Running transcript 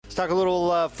Let's talk a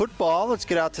little football. Let's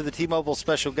get out to the T-Mobile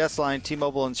special guest line.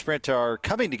 T-Mobile and Sprint are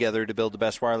coming together to build the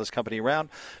best wireless company around.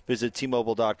 Visit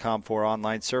T-Mobile.com for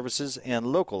online services and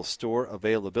local store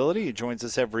availability. He joins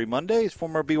us every Monday. He's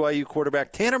former BYU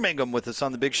quarterback Tanner Mangum with us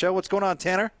on the Big Show. What's going on,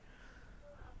 Tanner?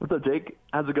 What's up, Jake?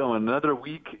 How's it going? Another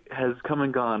week has come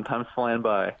and gone. Time's flying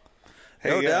by.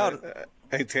 No doubt.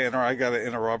 Hey, Tanner, I got to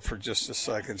interrupt for just a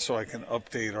second so I can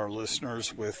update our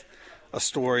listeners with a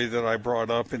story that I brought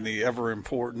up in the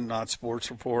ever-important Not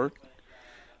Sports Report.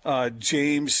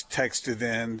 James texted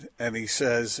in, and he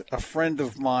says, a friend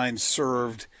of mine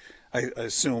served, I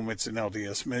assume it's an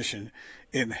LDS mission,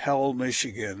 in Hell,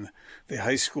 Michigan. The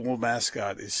high school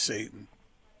mascot is Satan.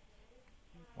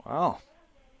 Wow.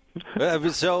 I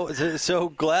was so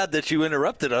glad that you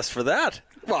interrupted us for that.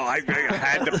 Well, I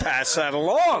had to pass that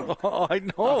along. Oh, I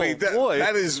know. I mean, boy.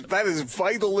 That is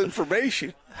vital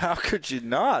information. How could you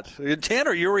not?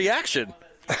 Tanner, your reaction.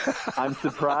 I'm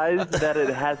surprised that it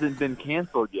hasn't been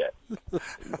canceled yet.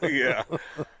 Yeah,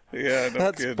 no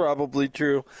That's kidding. probably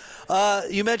true.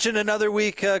 You mentioned another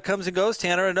week comes and goes,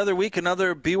 Tanner. Another week,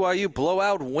 another BYU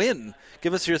blowout win.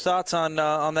 Give us your thoughts on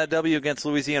that W against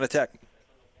Louisiana Tech.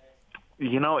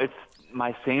 You know, it's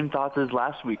my same thoughts as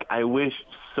last week. I wish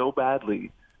so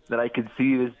badly that I could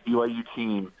see this BYU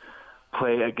team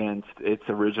play against its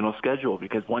original schedule,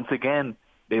 because once again,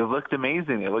 they looked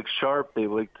amazing. They looked sharp. They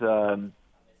looked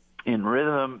in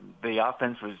rhythm. The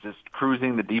offense was just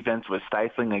cruising. The defense was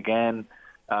stifling again.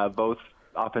 Both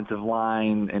offensive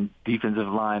line and defensive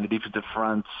line, the defensive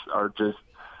fronts are just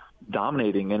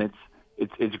dominating, and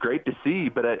it's great to see,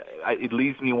 but it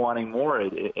leaves me wanting more.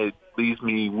 It leaves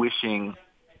me wishing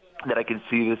that I could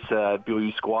see this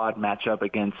BYU squad match up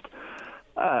against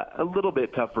a little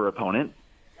bit tougher opponent.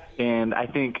 And I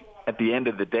think at the end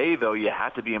of the day, though, you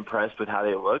have to be impressed with how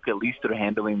they look. At least they're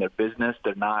handling their business.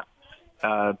 They're not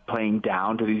playing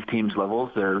down to these teams' levels.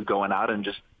 They're going out and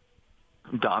just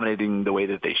dominating the way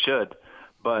that they should.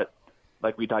 But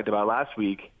like we talked about last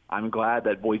week, I'm glad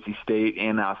that Boise State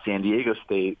and now San Diego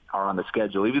State are on the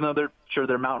schedule, even though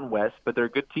they're Mountain West, but they're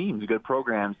good teams, good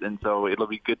programs. And so it'll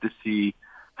be good to see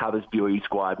how this BYU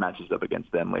squad matches up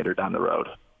against them later down the road.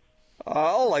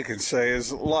 All I can say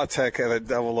is LaTech had a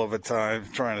devil of a time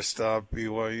trying to stop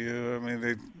BYU. I mean,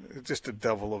 they're just a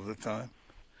devil of the time.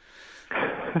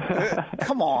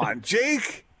 Come on,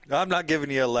 Jake. I'm not giving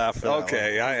you a laugh.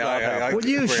 Okay, Would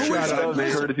you shut up,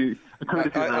 man?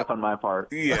 Courtesy enough on my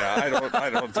part. Yeah, I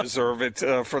don't deserve it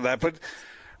for that.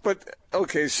 But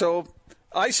okay, so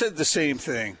I said the same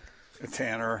thing,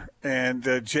 Tanner,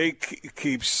 and Jake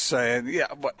keeps saying,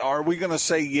 yeah, but are we going to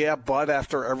say yeah, but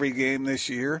after every game this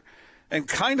year? And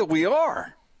kind of we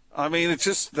are. I mean, it's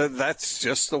just that's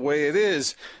just the way it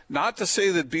is. Not to say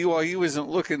that BYU isn't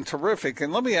looking terrific.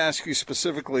 And let me ask you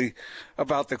specifically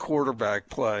about the quarterback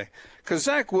play, because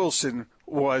Zach Wilson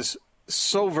was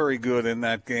so very good in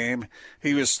that game.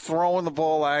 He was throwing the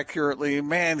ball accurately.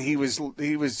 Man, he was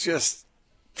just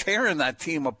tearing that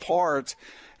team apart.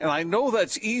 And I know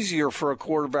that's easier for a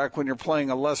quarterback when you're playing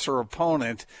a lesser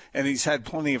opponent, and he's had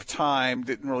plenty of time,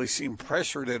 didn't really seem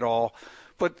pressured at all.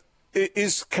 But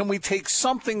can we take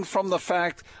something from the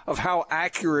fact of how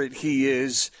accurate he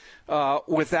is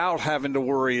without having to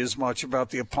worry as much about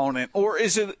the opponent, or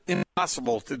is it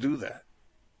impossible to do that?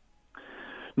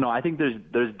 No, I think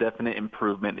there's definite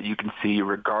improvement that you can see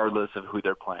regardless of who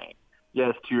they're playing.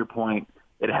 Yes, to your point,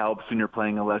 it helps when you're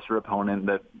playing a lesser opponent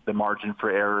that the margin for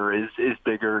error is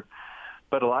bigger.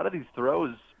 But a lot of these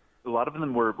throws, a lot of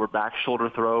them were back shoulder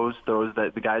throws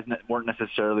that the guys weren't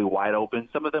necessarily wide open.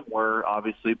 Some of them were,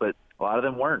 obviously, but a lot of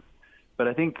them weren't. But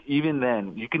I think even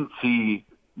then, you can see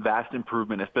vast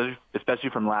improvement, especially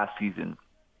from last season,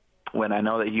 when I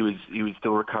know that he was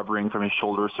still recovering from his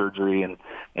shoulder surgery,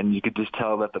 and you could just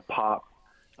tell that the pop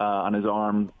on his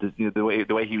arm, the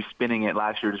way he was spinning it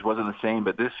last year just wasn't the same.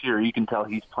 But this year, you can tell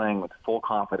he's playing with full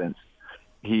confidence.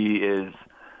 He's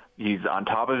on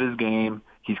top of his game.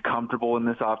 He's comfortable in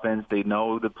this offense. They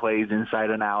know the plays inside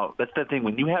and out. That's the thing.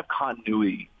 When you have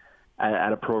continuity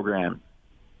at a program,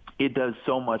 it does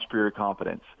so much for your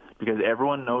confidence because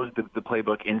everyone knows the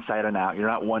playbook inside and out. You're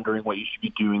not wondering what you should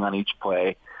be doing on each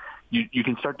play. You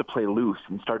can start to play loose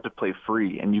and start to play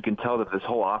free, and you can tell that this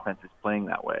whole offense is playing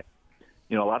that way.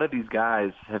 You know, a lot of these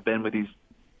guys have been with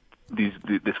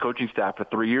this coaching staff for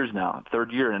 3 years now,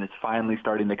 third year, and it's finally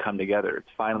starting to come together. It's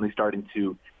finally starting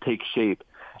to take shape.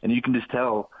 And you can just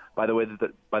tell by the way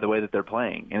that they're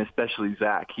playing, and especially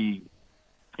Zach. He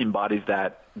embodies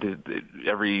that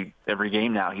every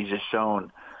game now. He's just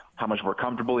shown how much more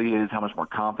comfortable he is, how much more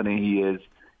confident he is.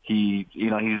 He's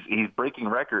breaking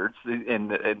records,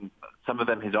 and some of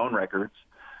them his own records.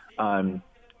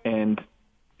 And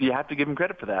you have to give him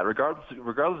credit for that.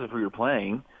 Regardless of who you're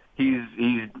playing, he's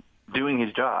doing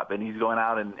his job, and he's going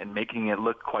out and making it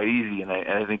look quite easy. And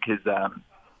I think his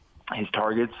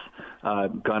targets,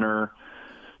 Gunner,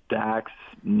 Dax,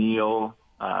 Neal,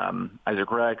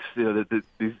 Isaac Rex,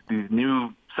 these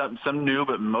new, some new,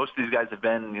 but most of these guys have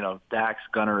been, Dax,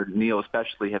 Gunner, Neal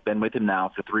especially, have been with him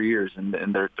now for 3 years, and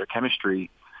their chemistry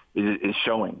is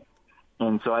showing.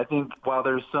 And so I think while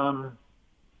there's some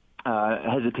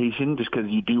hesitation, just because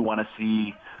you do want to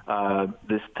see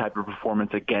this type of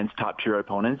performance against top-tier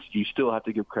opponents, you still have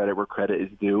to give credit where credit is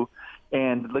due.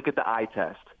 And look at the eye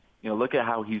test. Look at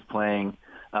how he's playing.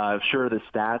 Sure, the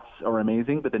stats are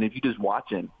amazing, but then if you just watch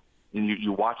him,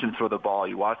 you watch him throw the ball,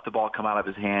 you watch the ball come out of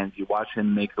his hands, you watch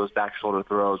him make those back shoulder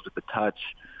throws with the touch,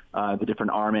 the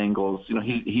different arm angles.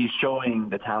 He's showing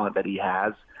the talent that he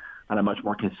has on a much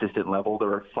more consistent level. There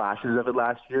were flashes of it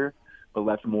last year, but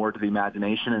left more to the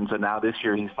imagination. And so now this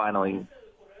year he's finally,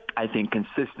 I think,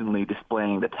 consistently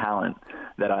displaying the talent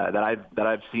that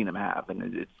I've seen him have,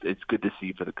 and it's good to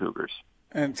see for the Cougars.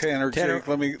 And Tanner, Jake,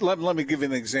 let me give you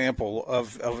an example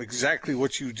of exactly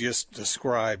what you just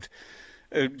described.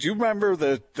 Do you remember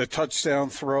the touchdown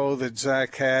throw that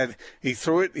Zach had? He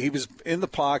threw it, he was in the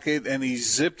pocket, and he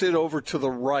zipped it over to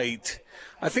the right.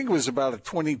 I think it was about a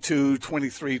 22,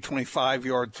 23,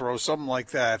 25-yard throw, something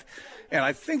like that. And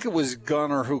I think it was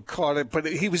Gunner who caught it, but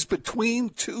he was between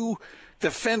two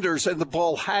defenders, and the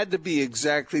ball had to be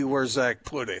exactly where Zach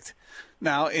put it.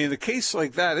 Now, in a case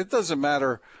like that, it doesn't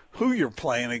matter who you're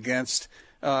playing against.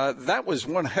 That was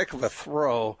one heck of a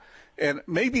throw. And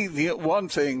maybe the one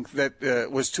thing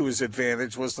that was to his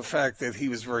advantage was the fact that he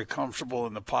was very comfortable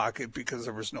in the pocket because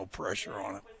there was no pressure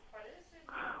on him.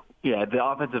 Yeah, the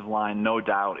offensive line, no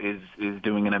doubt, is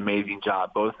doing an amazing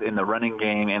job, both in the running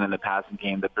game and in the passing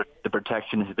game. The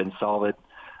protection has been solid.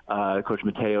 Coach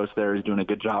Mateos there is doing a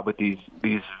good job with these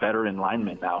veteran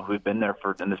linemen now who have been there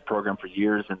in this program for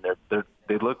years, and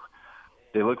they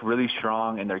look really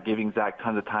strong, and they're giving Zach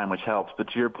tons of time, which helps. But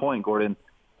to your point, Gordon,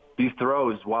 these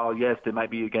throws, while yes, they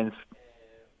might be against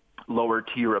lower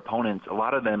tier opponents, a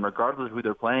lot of them, regardless of who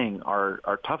they're playing,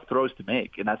 are tough throws to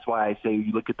make, and that's why I say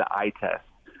you look at the eye test.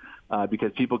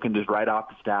 Because people can just write off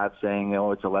the stats saying,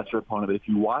 it's a lesser opponent. But if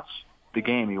you watch the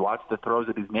game, you watch the throws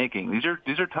that he's making. These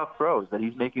are tough throws that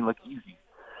he's making look easy.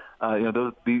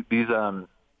 These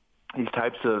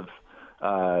types of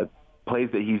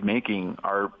plays that he's making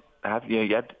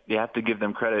you have to give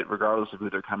them credit regardless of who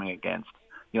they're coming against.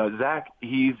 Zach,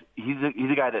 he's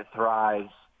a guy that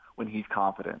thrives when he's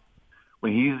confident.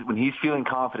 When he's feeling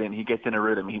confident, he gets in a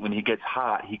rhythm. When he gets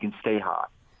hot, he can stay hot.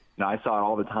 I saw it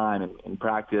all the time in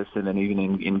practice and then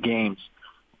even in games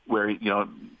where,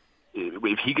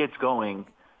 if he gets going,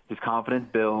 his confidence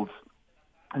builds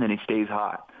and then he stays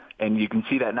hot. And you can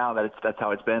see that now that's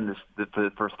how it's been for the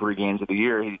first 3 games of the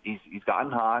year. He's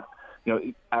gotten hot.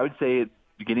 I would say at the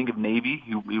beginning of Navy,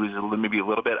 he was maybe a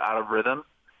little bit out of rhythm,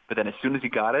 but then as soon as he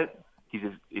got it,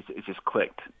 it's just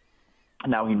clicked.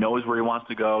 Now he knows where he wants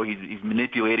to go. He's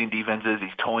manipulating defenses. He's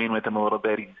toying with them a little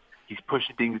bit. He's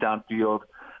pushing things downfield.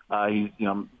 He's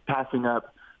passing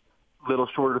up little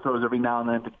shorter throws every now and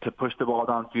then to push the ball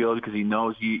downfield because he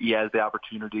knows he has the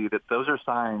opportunity. That those are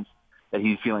signs that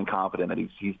he's feeling confident, that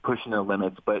he's pushing the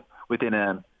limits, but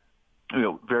within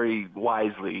very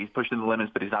wisely. He's pushing the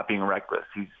limits, but he's not being reckless.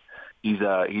 He's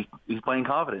playing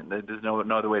confident. There's no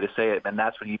other way to say it, and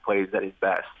that's when he plays at his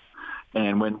best.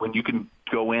 And when you can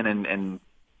go in and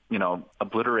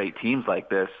obliterate teams like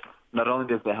this, not only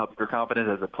does that help your confidence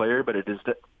as a player, but it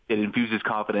infuses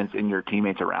confidence in your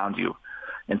teammates around you.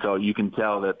 And so you can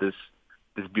tell that this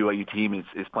BYU team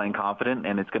is playing confident,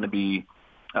 and it's going to be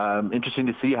interesting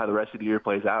to see how the rest of the year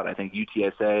plays out. I think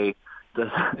UTSA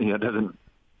doesn't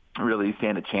really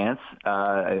stand a chance.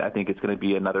 I think it's going to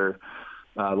be another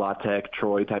LaTech,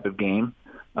 Troy type of game.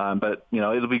 But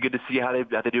it'll be good to see how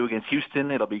they do against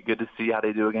Houston. It'll be good to see how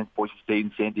they do against Boise State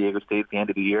and San Diego State at the end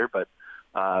of the year. But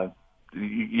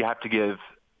you have to give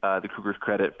the Cougars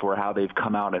credit for how they've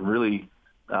come out and really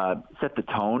set the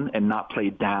tone and not play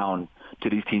down to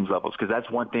these teams' levels, because that's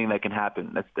one thing that can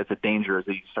happen. That's a danger, is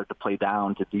that you start to play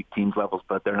down to these teams' levels,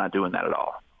 but they're not doing that at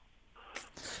all.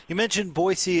 You mentioned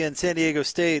Boise and San Diego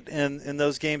State, and in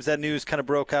those games, that news kind of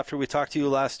broke after we talked to you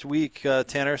last week,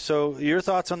 Tanner. So your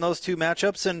thoughts on those two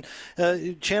matchups, and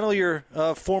channel your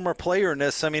former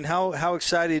playerness. I mean, how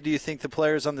excited do you think the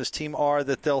players on this team are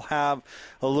that they'll have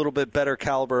a little bit better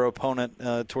caliber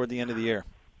opponent toward the end of the year?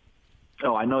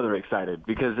 Oh, I know they're excited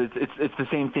because it's the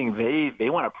same thing. They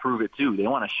want to prove it too. They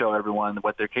want to show everyone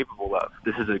what they're capable of.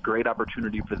 This is a great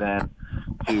opportunity for them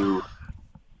to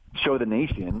show the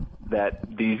nation that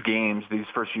these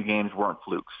first few games weren't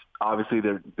flukes. obviously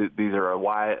these are a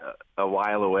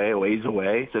ways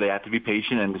away, so they have to be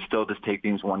patient and still just take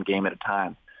things one game at a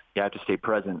time. You have to stay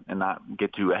present and not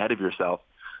get too ahead of yourself.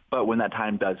 But when that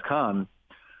time does come,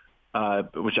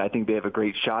 which I think they have a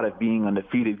great shot of being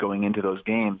undefeated going into those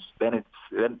games, then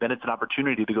it's an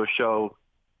opportunity to go show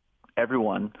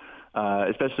everyone,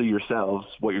 especially yourselves,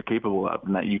 what you're capable of,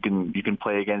 and that you can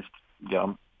play against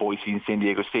Boise and San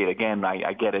Diego State. Again,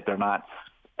 I get it; they're not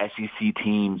SEC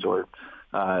teams or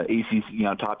ACC,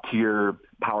 top tier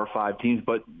Power 5 teams,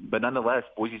 but nonetheless,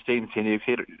 Boise State and San Diego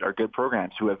State are good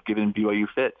programs who have given BYU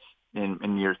fits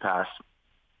in years past,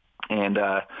 and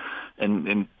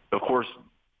of course,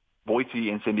 Boise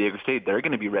and San Diego State, they're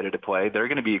going to be ready to play. They're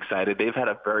going to be excited. They've had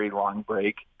a very long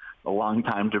break, a long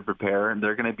time to prepare, and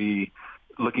they're going to be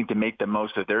looking to make the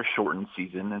most of their shortened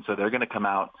season, and so they're going to come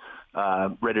out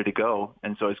ready to go.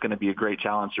 And so it's going to be a great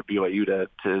challenge for BYU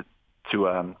to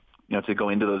go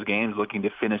into those games looking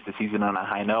to finish the season on a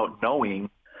high note, knowing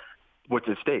what's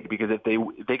at stake. Because if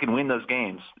they can win those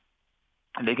games,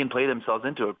 they can play themselves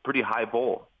into a pretty high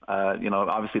bowl.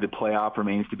 Obviously the playoff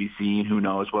remains to be seen. Who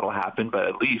knows what will happen?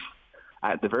 But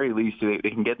at the very least, they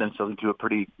can get themselves into a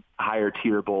pretty higher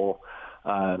tier bowl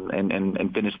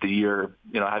and finish the year,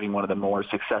 having one of the more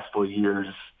successful years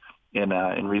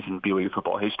in recent BYU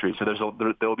football history. So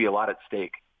there will be a lot at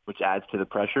stake, which adds to the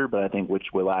pressure, but I think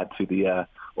which will add to the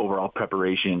overall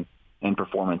preparation and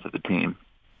performance of the team.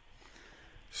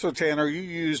 So, Tanner, you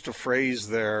used a phrase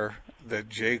there that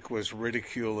Jake was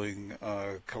ridiculing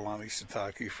Kalani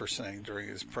Sitake for saying during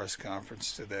his press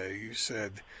conference today. You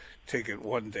said, take it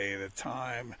one day at a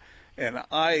time. And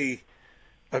I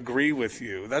agree with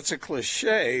you. That's a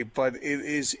cliche, but it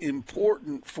is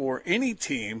important for any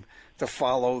team to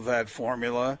follow that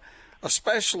formula,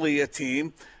 especially a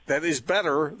team that is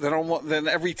better than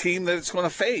every team that it's going to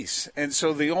face. And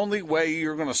so the only way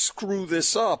you're going to screw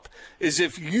this up is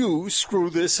if you screw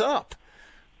this up.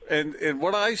 And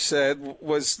what I said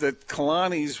was that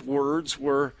Kalani's words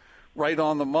were right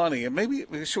on the money. And maybe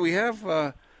should we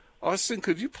have Austin,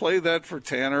 could you play that for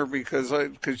Tanner? Because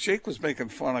Jake was making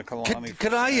fun of Kalani.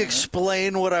 Could I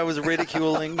explain what I was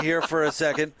ridiculing here for a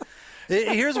second?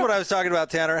 Here's what I was talking about,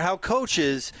 Tanner, how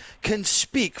coaches can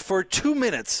speak for 2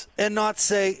 minutes and not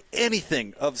say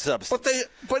anything of substance.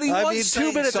 But he was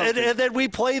saying 2 minutes, something. and then we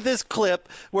play this clip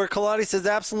where Kalani says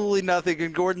absolutely nothing,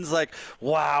 and Gordon's like,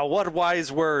 wow, what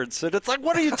wise words. And it's like,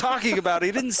 what are you talking about?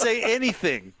 He didn't say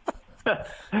anything. That's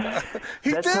how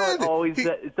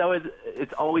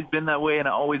it's always been that way, and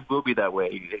it always will be that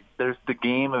way. There's the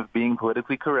game of being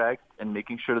politically correct and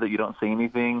making sure that you don't say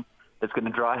anything that's going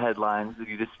to draw headlines.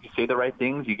 You say the right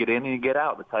things, you get in and you get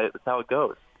out. That's how it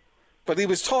goes. But he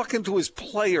was talking to his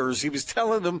players. He was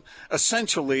telling them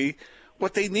essentially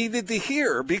what they needed to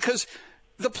hear, because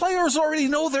the players already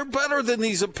know they're better than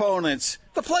these opponents.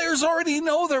 The players already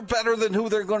know they're better than who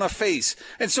they're going to face.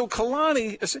 And so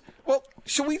Kalani, well,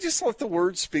 should we just let the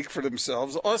words speak for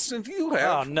themselves? Austin, do you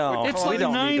have? Oh, no. It's like we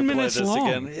don't 9 need to play minutes this long.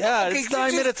 again. Yeah, Okay, it's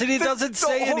 9 minutes, and he doesn't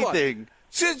say anything.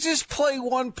 Just play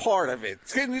one part of it.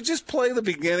 Can you just play the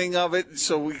beginning of it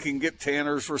so we can get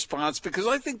Tanner's response? Because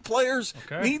I think players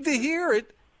need to hear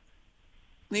it.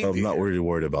 I'm not really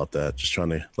worried about that. Just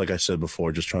trying to, like I said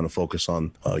before, just trying to focus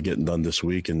on getting done this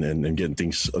week and getting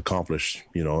things accomplished,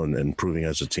 and improving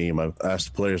as a team. I've asked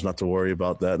the players not to worry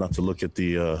about that, not to look at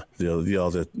the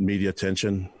media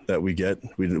attention that we get.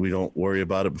 We don't worry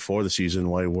about it before the season.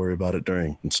 Why worry about it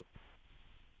during?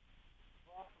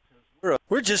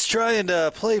 We're just trying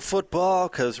to play football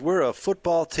because we're a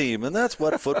football team, and that's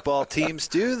what football teams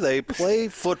do. They play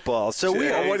football. So we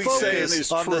are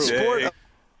focused on the sport.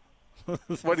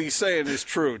 What he's saying is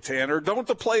true, Tanner. Don't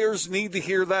the players need to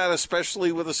hear that,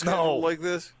 especially with a schedule like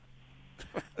this?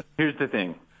 Here's the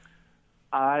thing.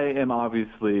 I am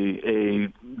obviously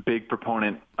a big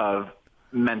proponent of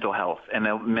mental health. And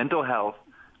mental health,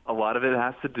 a lot of it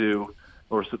has to do,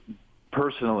 or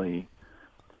personally,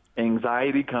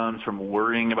 anxiety comes from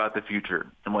worrying about the future.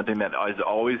 And one thing that has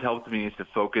always helped me is to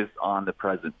focus on the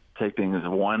present. Take things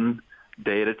one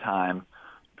day at a time,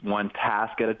 one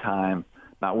task at a time,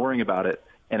 not worrying about it.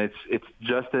 And it's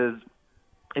just as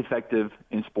effective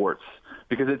in sports,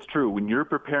 because it's true. When you're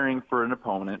preparing for an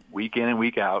opponent week in and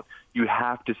week out, you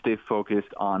have to stay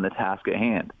focused on the task at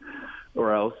hand,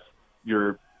 or else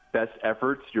your best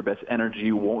efforts, your best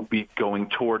energy won't be going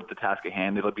towards the task at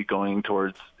hand. It'll be going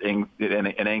towards an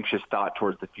anxious thought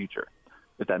towards the future,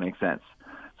 if that makes sense.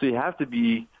 So you have to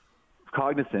be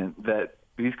cognizant that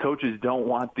these coaches don't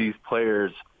want these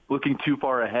players looking too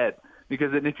far ahead,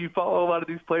 because then if you follow a lot of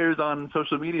these players on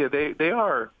social media, they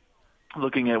are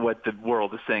looking at what the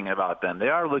world is saying about them. They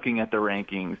are looking at the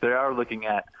rankings. They are looking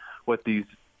at what these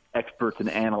experts and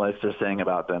analysts are saying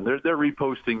about them. They're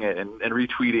reposting it and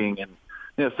retweeting,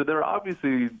 and so they're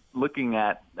obviously looking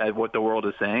at what the world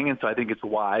is saying. And so I think it's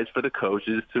wise for the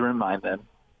coaches to remind them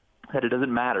that it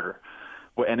doesn't matter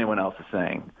what anyone else is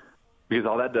saying, because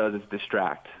all that does is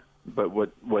distract. But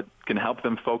what can help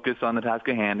them focus on the task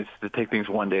at hand is to take things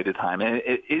one day at a time. And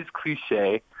it is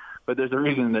cliche, but there's a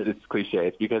reason that it's cliche.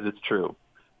 It's because it's true,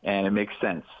 and it makes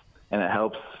sense, and it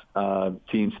helps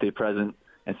teams stay present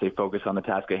and stay focused on the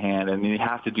task at hand. And you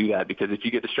have to do that, because if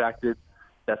you get distracted,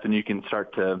 that's when you can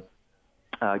start to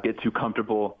get too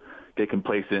comfortable, get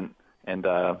complacent, and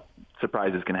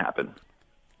surprises can happen.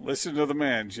 Listen to the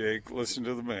man, Jake. Listen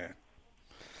to the man.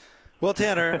 Well,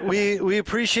 Tanner, we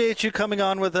appreciate you coming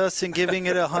on with us and giving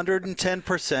it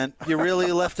 110%. You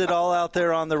really left it all out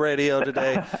there on the radio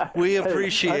today. We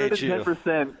appreciate you.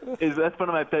 110% that's one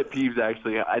of my pet peeves,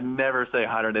 actually. I never say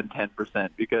 110%,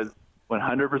 because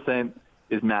 100%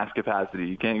 is max capacity.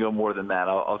 You can't go more than that.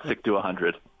 I'll stick to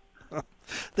 100.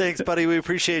 Thanks, buddy. We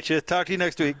appreciate you. Talk to you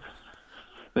next week.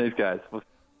 Thanks, guys.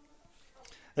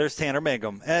 There's Tanner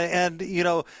Mangum. And,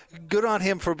 good on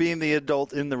him for being the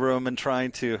adult in the room and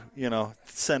trying to,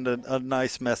 send a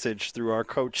nice message through our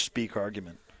coach speak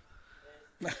argument.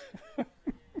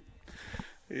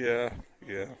 Yeah.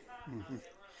 Mm-hmm.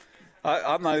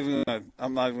 I'm not even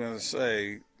going to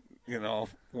say,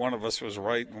 one of us was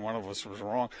right and one of us was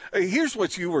wrong. Here's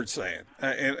what you were saying,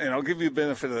 and I'll give you the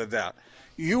benefit of the doubt.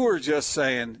 You were just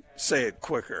saying, say it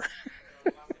quicker.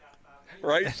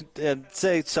 Right? And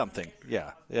say something.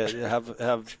 Yeah.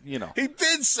 Have He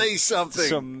did say something.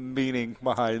 Some meaning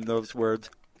behind those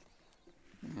words.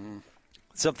 Mm-hmm.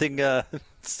 Something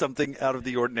out of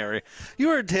the ordinary. You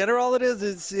heard, Tanner. All it is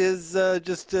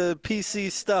just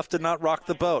PC stuff to not rock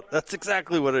the boat. That's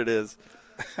exactly what it is.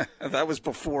 That was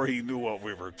before he knew what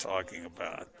we were talking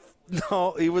about.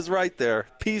 No, he was right there.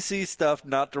 PC stuff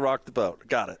not to rock the boat.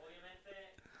 Got it.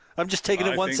 I'm just taking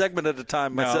it one segment at a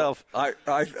time myself. I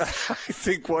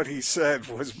think what he said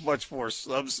was much more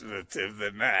substantive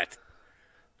than that.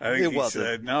 I think he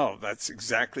said, no, that's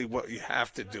exactly what you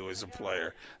have to do as a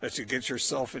player, that you get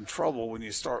yourself in trouble when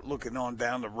you start looking on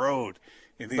down the road.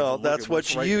 No, that's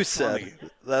what you said.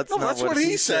 That's what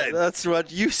he said. That's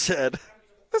what you said.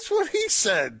 That's what he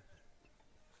said.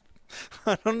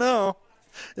 I don't know.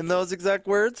 In those exact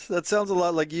words? That sounds a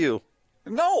lot like you.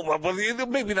 No, well,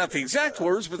 maybe not the exact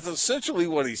words, but essentially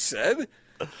what he said.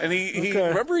 And he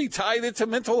remember, he tied it to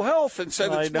mental health and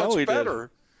said it's much better.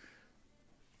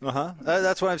 Uh-huh.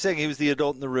 That's what I'm saying. He was the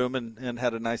adult in the room and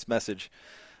had a nice message.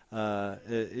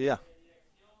 Yeah.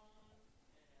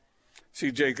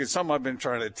 See, Jake, it's something I've been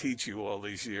trying to teach you all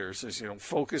these years is,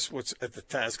 focus what's at the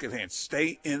task at hand.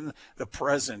 Stay in the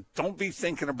present. Don't be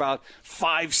thinking about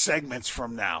 5 segments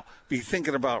from now. Be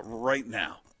thinking about right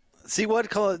now. See, what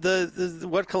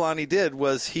Kalani did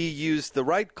was he used the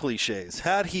right cliches.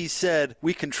 Had he said,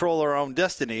 we control our own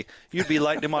destiny, you'd be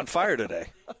lighting him on fire today.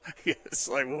 Yes,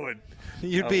 I would.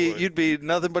 You'd be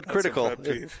nothing but critical.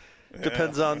 It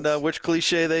depends on which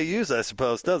cliche they use, I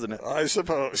suppose, doesn't it? I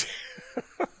suppose.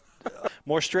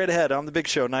 More straight ahead on The Big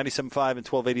Show, 97.5 and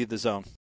 1280 The Zone.